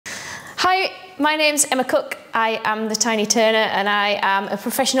Hi, my name's Emma Cook. I am the Tiny Turner and I am a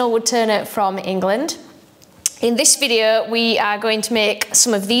professional wood turner from England. In this video we are going to make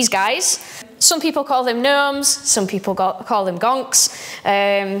some of these guys. Some people call them gnomes, some people call them gonks.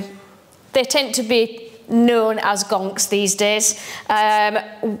 They tend to be known as gonks these days.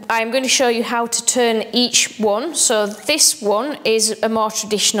 I'm going to show you how to turn each one. So this one is a more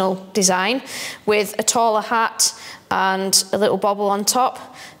traditional design with a taller hat and a little bobble on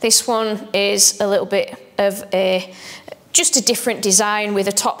top. This one is a little bit of just a different design with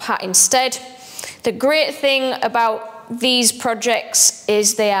a top hat instead. The great thing about these projects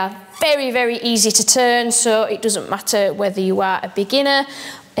is they are very, very easy to turn, so it doesn't matter whether you are a beginner,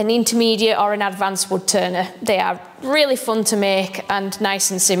 an intermediate or an advanced wood turner. They are really fun to make and nice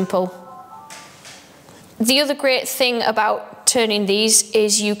and simple. The other great thing about turning these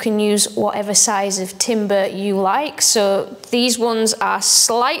is you can use whatever size of timber you like. So these ones are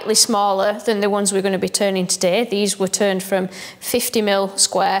slightly smaller than the ones we're going to be turning today. These were turned from 50mm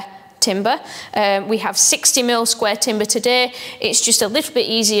square timber. We have 60mm square timber today. It's just a little bit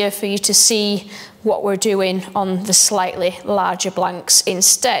easier for you to see what we're doing on the slightly larger blanks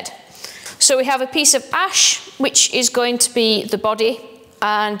instead. So we have a piece of ash, which is going to be the body,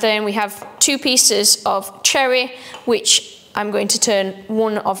 and then we have two pieces of cherry, which I'm going to turn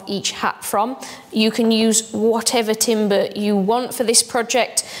one of each hat from. You can use whatever timber you want for this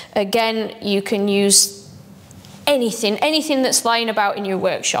project. Again, you can use anything that's lying about in your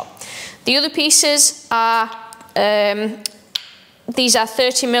workshop. The other pieces are, these are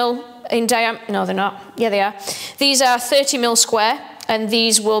 30mm in diameter. No, they're not. Yeah, they are. These are 30mm square, and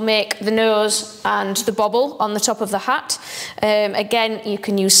these will make the nose and the bobble on the top of the hat. Again, you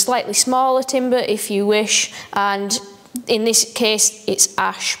can use slightly smaller timber if you wish, and in this case it's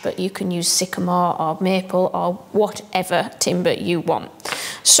ash, but you can use sycamore or maple or whatever timber you want.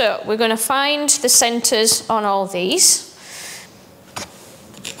 So we're going to find the centres on all these.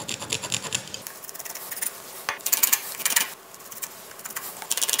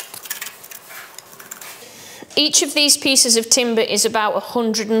 Each of these pieces of timber is about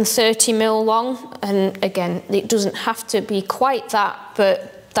 130mm long, and again, it doesn't have to be quite that,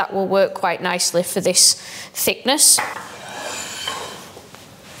 but that will work quite nicely for this thickness.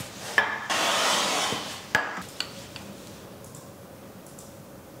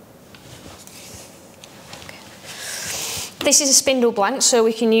 This is a spindle blank, so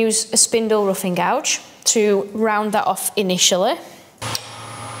we can use a spindle roughing gouge to round that off initially.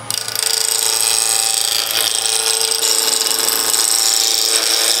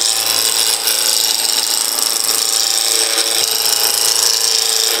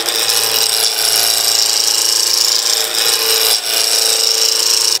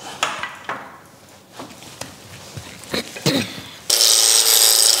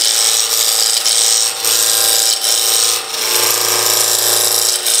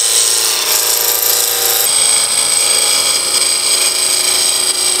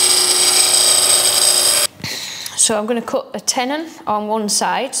 So I'm going to cut a tenon on one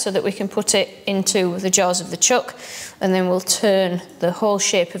side so that we can put it into the jaws of the chuck, and then we'll turn the whole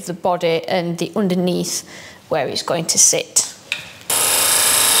shape of the body and the underneath where it's going to sit.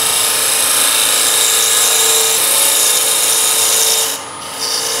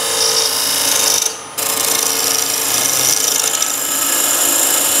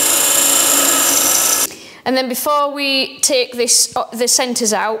 And then before we take the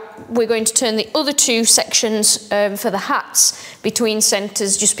centres out, we're going to turn the other two sections for the hats between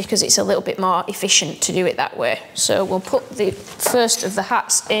centres, just because it's a little bit more efficient to do it that way. So we'll put the first of the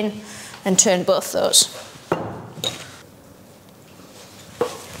hats in and turn both those.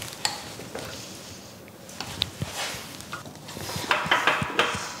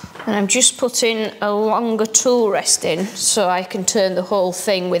 And I'm just putting a longer tool rest in so I can turn the whole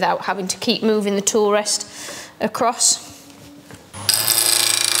thing without having to keep moving the tool rest across.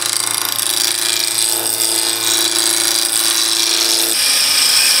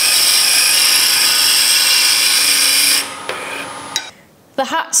 The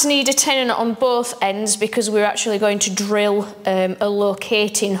hats need a tenon on both ends because we're actually going to drill a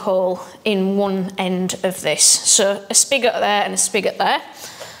locating hole in one end of this. So a spigot there and a spigot there.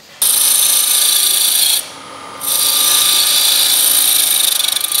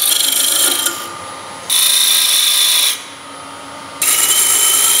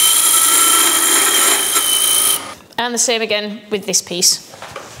 And the same again with this piece.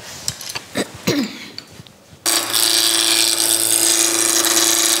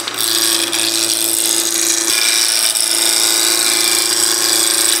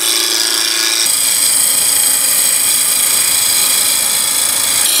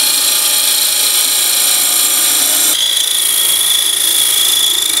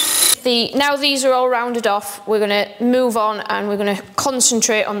 now these are all rounded off, we're going to move on and we're going to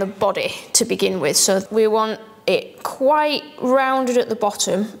concentrate on the body to begin with. So we want it quite rounded at the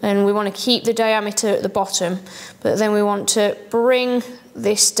bottom, and we want to keep the diameter at the bottom, but then we want to bring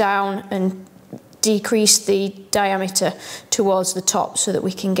this down and decrease the diameter towards the top so that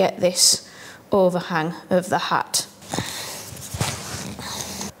we can get this overhang of the hat.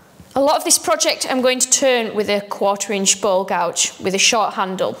 A lot of this project I'm going to turn with a 1/4" ball gouge with a short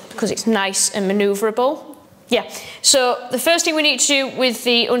handle because it's nice and manoeuvrable. Yeah, so the first thing we need to do with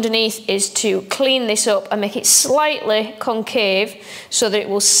the underneath is to clean this up and make it slightly concave so that it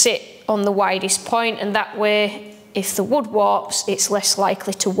will sit on the widest point, and that way if the wood warps it's less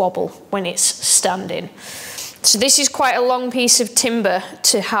likely to wobble when it's standing. So this is quite a long piece of timber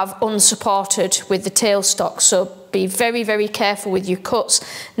to have unsupported with the tailstock, so be very, very careful with your cuts,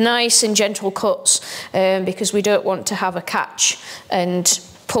 nice and gentle cuts, because we don't want to have a catch and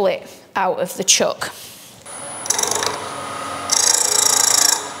pull it out of the chuck.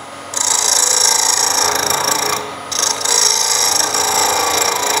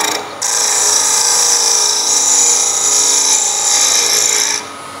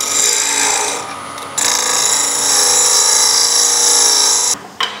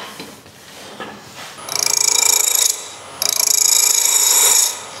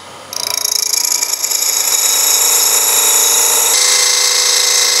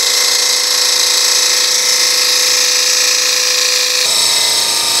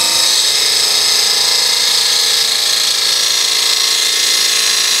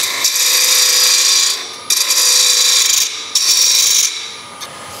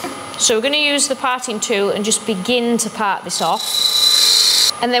 So we're going to use the parting tool and just begin to part this off,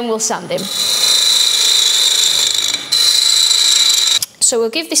 and then we'll sand him. So we'll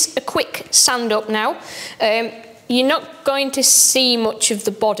give this a quick sand up now. You're not going to see much of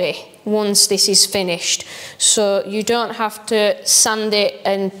the body once this is finished, so you don't have to sand it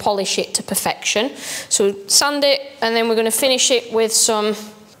and polish it to perfection. So sand it, and then we're going to finish it with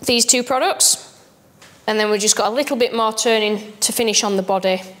these two products, and then we've just got a little bit more turning to finish on the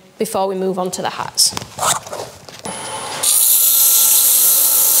body before we move on to the hats.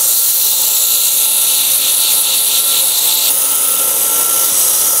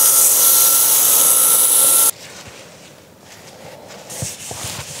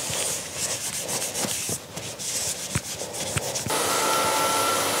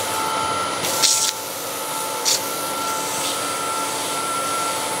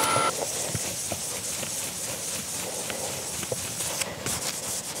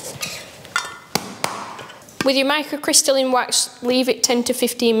 With your microcrystalline wax, leave it 10 to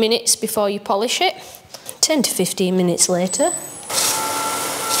 15 minutes before you polish it. 10 to 15 minutes later.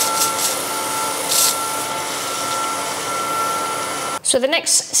 So the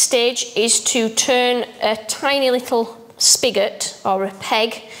next stage is to turn a tiny little spigot or a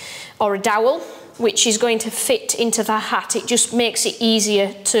peg or a dowel, which is going to fit into the hat. It just makes it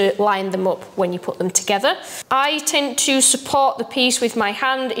easier to line them up when you put them together. I tend to support the piece with my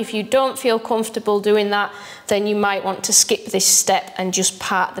hand. If you don't feel comfortable doing that, then you might want to skip this step and just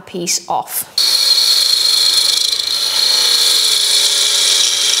part the piece off.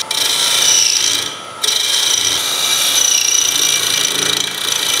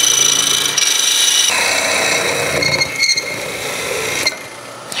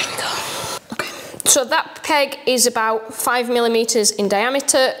 So that peg is about 5mm in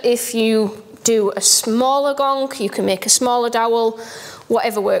diameter. If you do a smaller gonk, you can make a smaller dowel,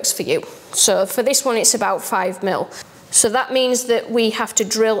 whatever works for you. So for this one, it's about 5mm. So that means that we have to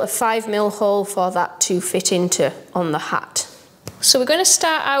drill a 5mm hole for that to fit into on the hat. So we're going to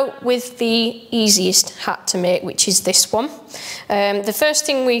start out with the easiest hat to make, which is this one. The first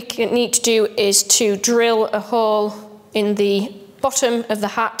thing we need to do is to drill a hole in the bottom of the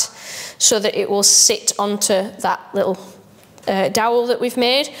hat so that it will sit onto that little dowel that we've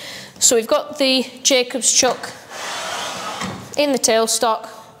made. So we've got the Jacob's chuck in the tailstock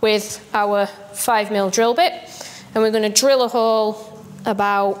with our 5mm drill bit, and we're going to drill a hole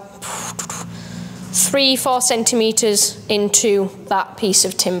about 3-4 centimetres into that piece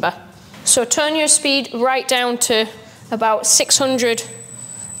of timber. So turn your speed right down to about 600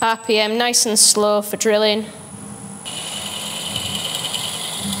 RPM, nice and slow for drilling.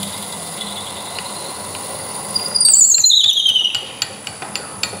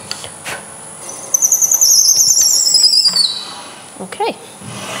 Okay,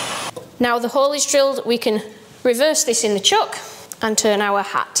 now the hole is drilled, we can reverse this in the chuck and turn our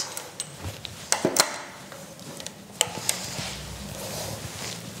hat.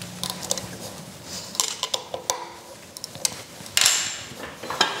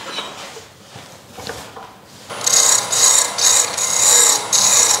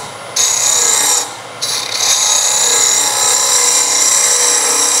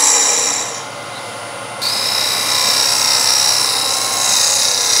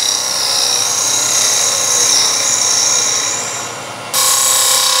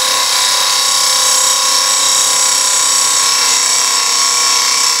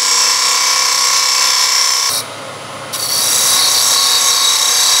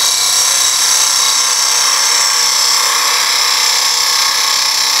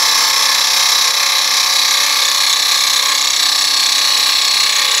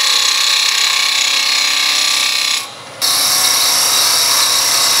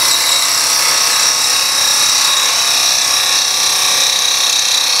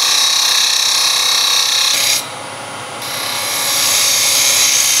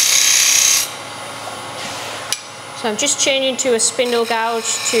 So I'm just changing to a spindle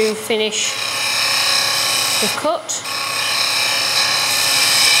gouge to finish the cut.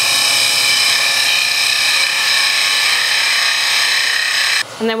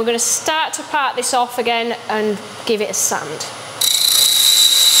 And then we're going to start to part this off again and give it a sand.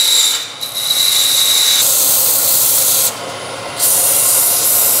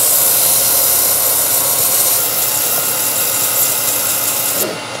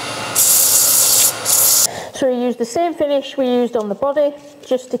 So we use the same finish we used on the body,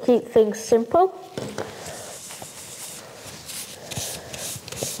 just to keep things simple.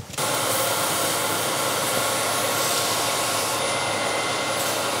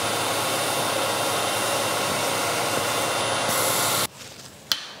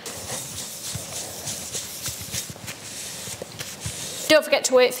 Don't forget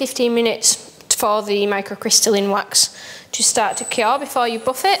to wait 15 minutes for the microcrystalline wax to start to cure before you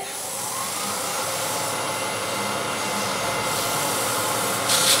buff it.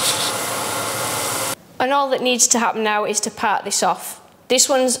 And all that needs to happen now is to part this off. This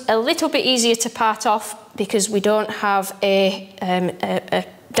one's a little bit easier to part off because we don't have a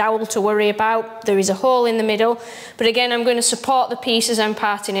dowel to worry about. There is a hole in the middle, but again, I'm going to support the piece as I'm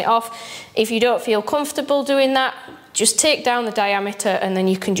parting it off. If you don't feel comfortable doing that, just take down the diameter and then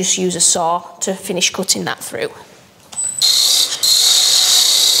you can just use a saw to finish cutting that through.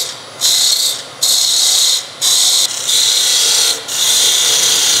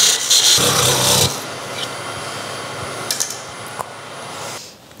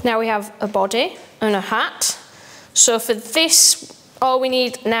 Now we have a body and a hat. So for this, all we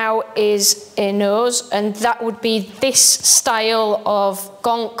need now is a nose, and that would be this style of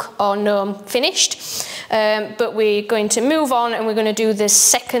gonk or gnome finished. But we're going to move on and we're going to do the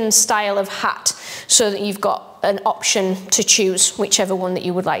second style of hat so that you've got an option to choose whichever one that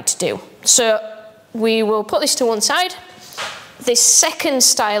you would like to do. So we will put this to one side. This second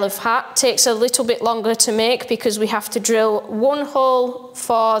style of hat takes a little bit longer to make because we have to drill one hole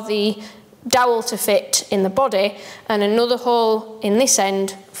for the dowel to fit in the body and another hole in this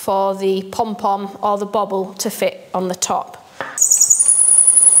end for the pom-pom or the bobble to fit on the top.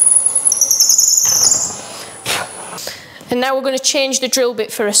 And now we're going to change the drill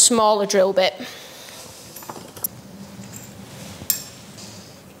bit for a smaller drill bit.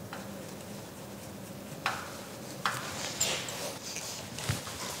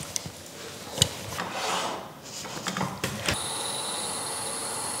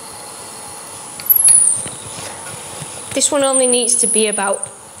 This one only needs to be about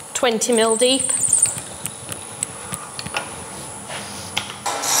 20 mil deep.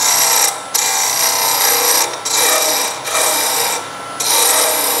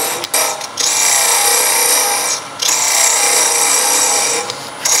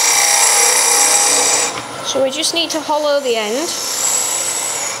 So we just need to hollow the end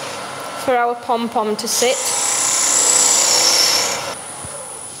for our pom-pom to sit.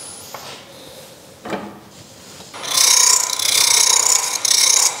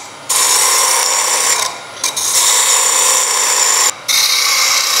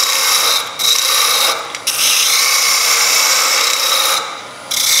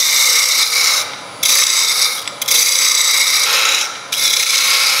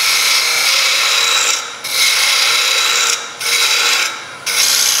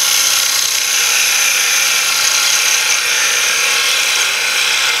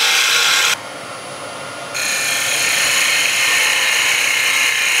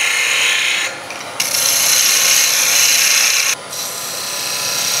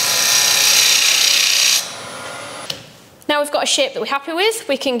 Now we've got a shape that we're happy with,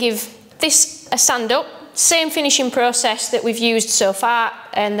 we can give this a sand up, same finishing process that we've used so far,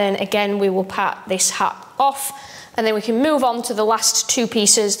 and then again we will part this hat off, and then we can move on to the last two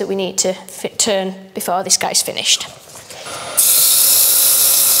pieces that we need to turn before this guy's finished.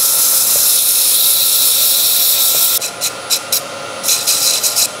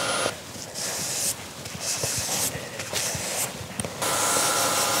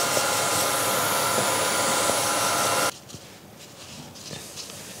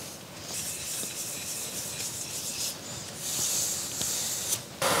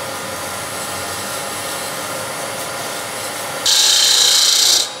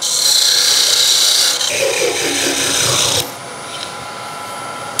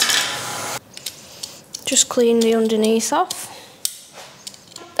 Just clean the underneath off.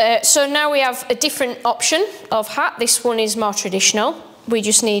 So now we have a different option of hat. This one is more traditional. We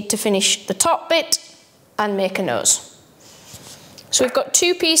just need to finish the top bit and make a nose. So we've got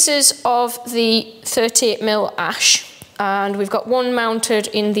two pieces of the 38mm ash, and we've got one mounted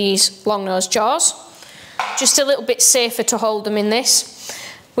in these long nose jaws. just a little bit safer to hold them in this.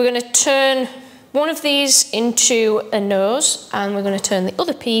 We're going to turn one of these into a nose, and we're going to turn the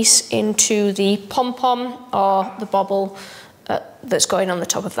other piece into the pom-pom or the bobble that's going on the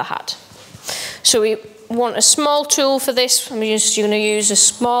top of the hat. So we want a small tool for this. I'm just going to use a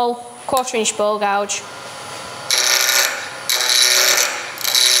small 1/4 inch bowl gouge.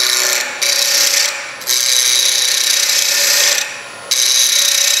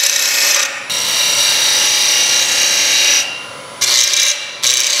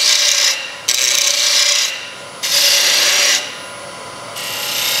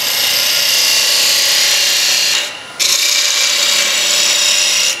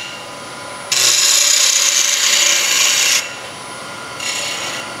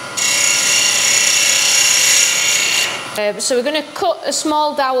 So we're going to cut a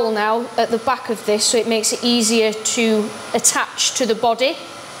small dowel now at the back of this so it makes it easier to attach to the body.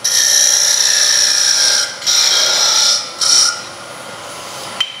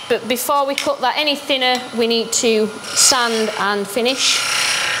 But before we cut that any thinner, we need to sand and finish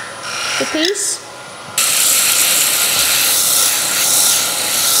the piece.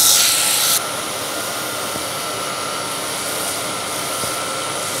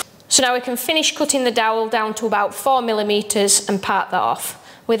 So now we can finish cutting the dowel down to about 4mm and part that off.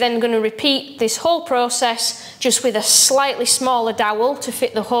 We're then going to repeat this whole process just with a slightly smaller dowel to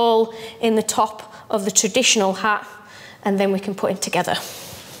fit the hole in the top of the traditional hat, and then we can put it together.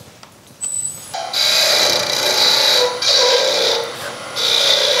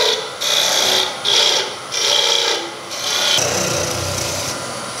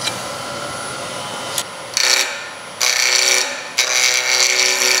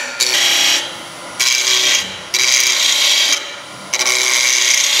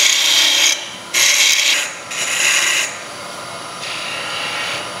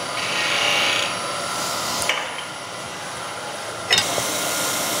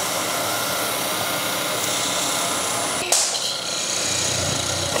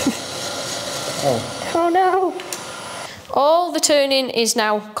 Oh no! All the turning is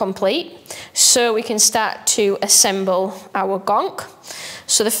now complete, so we can start to assemble our gonk.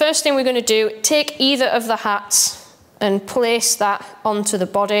 So the first thing we're going to do, take either of the hats and place that onto the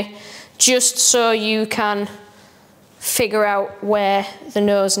body, just so you can figure out where the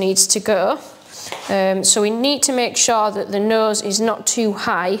nose needs to go. So we need to make sure that the nose is not too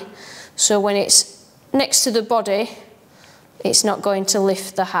high, so when it's next to the body, it's not going to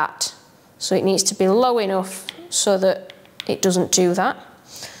lift the hat. So it needs to be low enough so that it doesn't do that.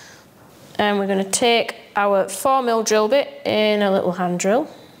 And we're going to take our 4mm drill bit in a little hand drill.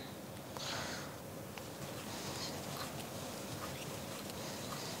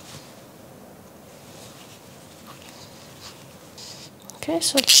 Okay,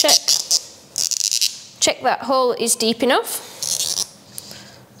 so check that hole is deep enough,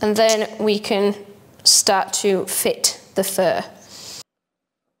 and then we can start to fit the fur.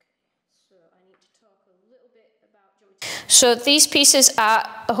 So these pieces are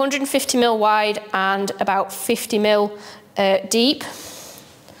 150mm wide and about 50mm deep,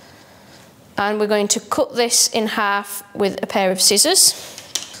 and we're going to cut this in half with a pair of scissors.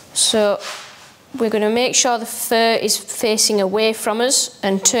 So we're going to make sure the fur is facing away from us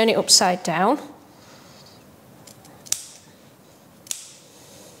and turn it upside down.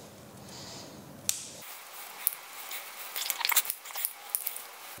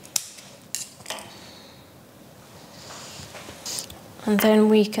 And then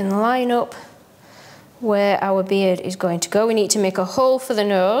we can line up where our beard is going to go. We need to make a hole for the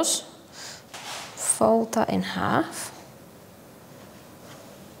nose, fold that in half,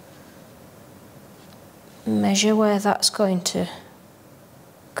 measure where that's going to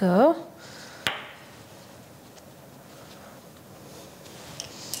go,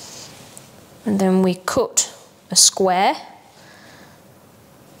 and then we cut a square.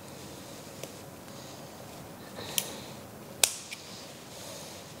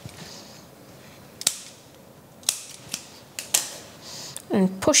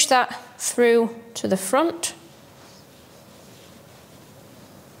 And push that through to the front.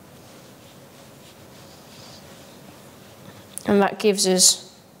 And that gives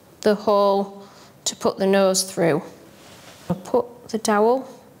us the hole to put the nose through. I'll put the dowel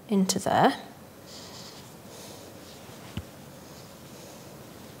into there.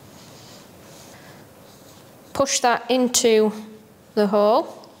 Push that into the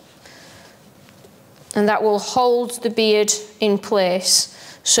hole. And that will hold the beard in place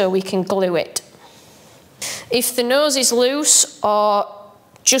so we can glue it. If the nose is loose or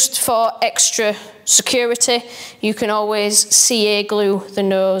just for extra security, you can always CA glue the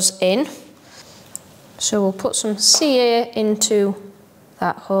nose in. So we'll put some CA into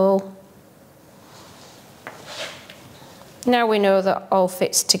that hole. Now we know that all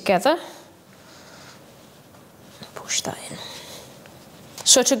fits together. Push that in.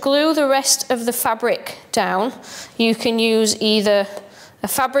 So to glue the rest of the fabric down, you can use either a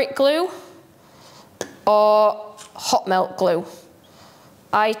fabric glue or hot melt glue.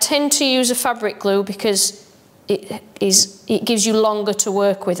 I tend to use a fabric glue because it gives you longer to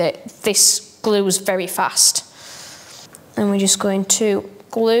work with it. This glues very fast. And we're just going to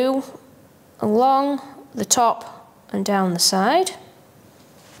glue along the top and down the side.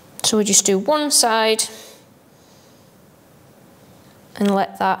 So we just do one side and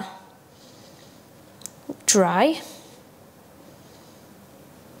let that dry.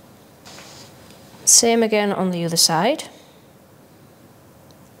 Same again on the other side.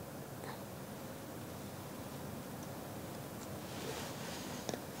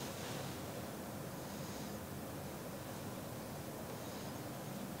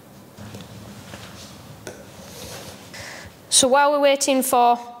 So while we're waiting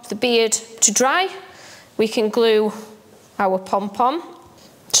for the beard to dry, we can glue our pom-pom.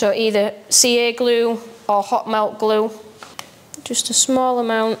 So either CA glue or hot melt glue. Just a small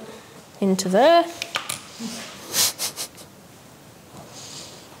amount into there.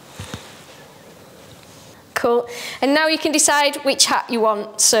 Cool. And now you can decide which hat you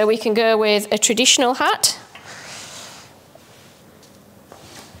want. So we can go with a traditional hat,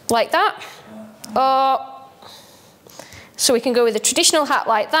 like that, so we can go with a traditional hat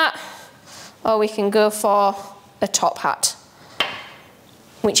like that, or we can go for a top hat.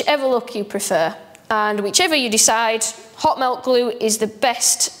 Whichever look you prefer. And whichever you decide, hot melt glue is the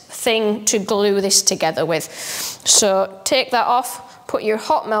best thing to glue this together with. So take that off, put your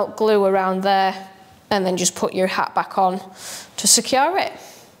hot melt glue around there, and then just put your hat back on to secure it.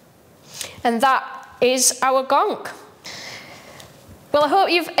 And that is our gonk. Well, I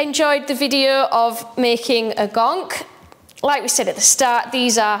hope you've enjoyed the video of making a gonk. Like we said at the start,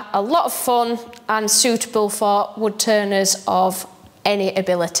 these are a lot of fun and suitable for wood turners of any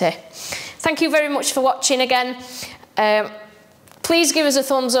ability. Thank you very much for watching again. Please give us a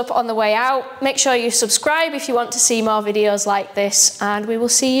thumbs up on the way out. Make sure you subscribe if you want to see more videos like this, and we will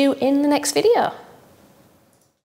see you in the next video.